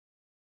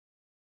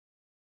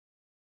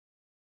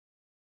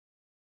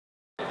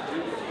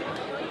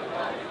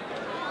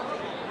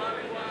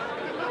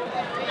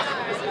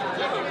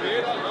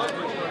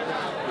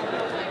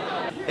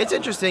It's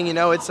interesting, you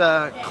know, it's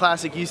a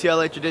classic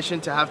UCLA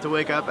tradition to have to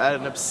wake up at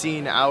an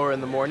obscene hour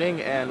in the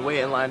morning and wait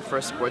in line for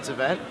a sports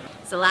event.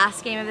 It's the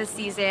last game of the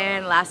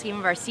season, last game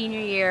of our senior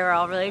year. We're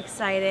all really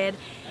excited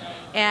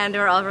and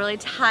we're all really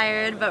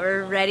tired, but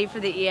we're ready for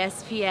the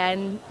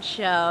ESPN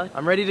show.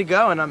 I'm ready to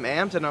go and I'm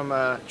amped and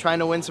I'm trying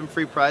to win some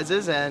free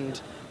prizes and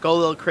go a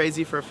little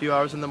crazy for a few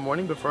hours in the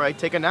morning before I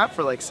take a nap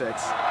for like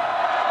 6.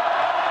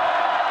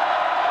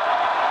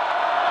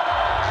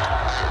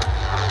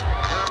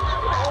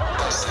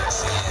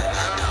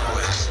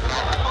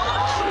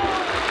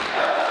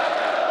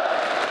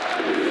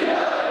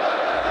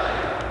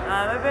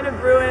 I've been a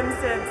Bruin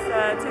since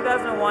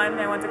 2001.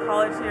 I went to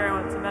college here, I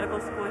went to medical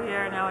school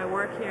here, and now I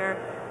work here.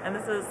 And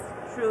this is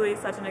truly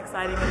such an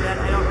exciting event.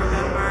 I don't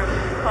remember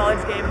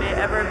college game day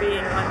ever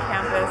being on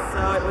campus,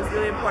 so it was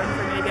really important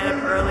for me to get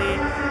up early,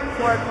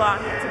 4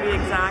 o'clock to be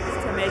exact,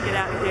 to make it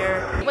out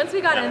here. Once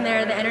we got in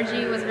there, the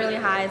energy was really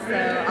high,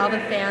 so all the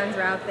fans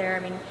were out there.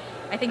 I mean,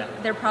 I think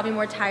they're probably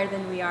more tired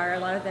than we are. A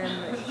lot of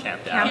them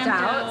camped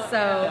out. So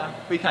yeah.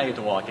 We kind of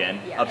get to walk in,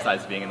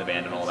 upsides being in the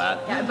band and all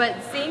that. Yeah, but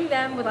seeing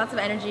them with lots of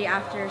energy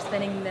after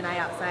spending the night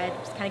outside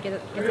just kind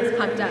of gets us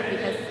pumped up,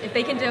 because if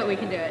they can do it, we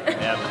can do it.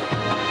 Yeah.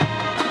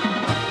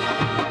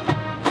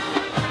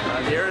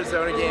 The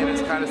Arizona game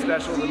is kind of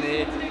special to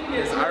me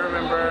because I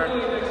remember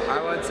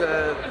I went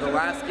to the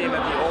last game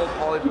at the old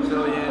Pauley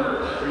Pavilion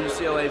where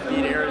UCLA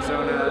beat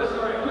Arizona to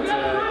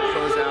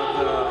close out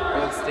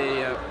the old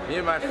stadium. Me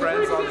and my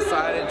friends all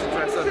decided to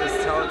dress up as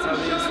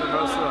Teletubbies for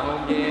most of the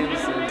home games,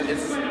 and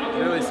it's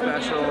really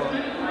special.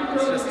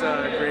 It's just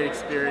a great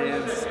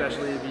experience,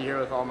 especially to be here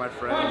with all my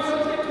friends and,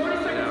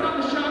 you know,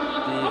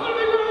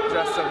 be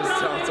dressed up as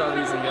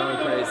Teletubbies and going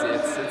crazy.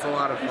 It's a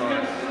lot of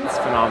fun. It's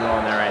phenomenal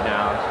in there right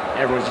now.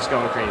 Everyone's just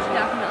going crazy.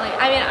 Definitely.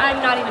 I mean,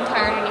 I'm not even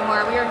tired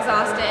anymore. We were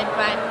exhausted,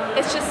 but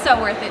it's just so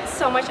worth it.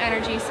 So much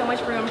energy, so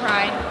much Bruin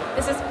pride.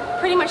 This is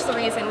pretty much the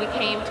reason we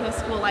came to a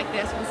school like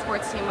this, with a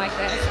sports team like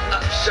this.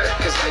 Ushered,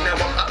 'cause right now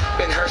I'm up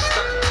in her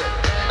skirt.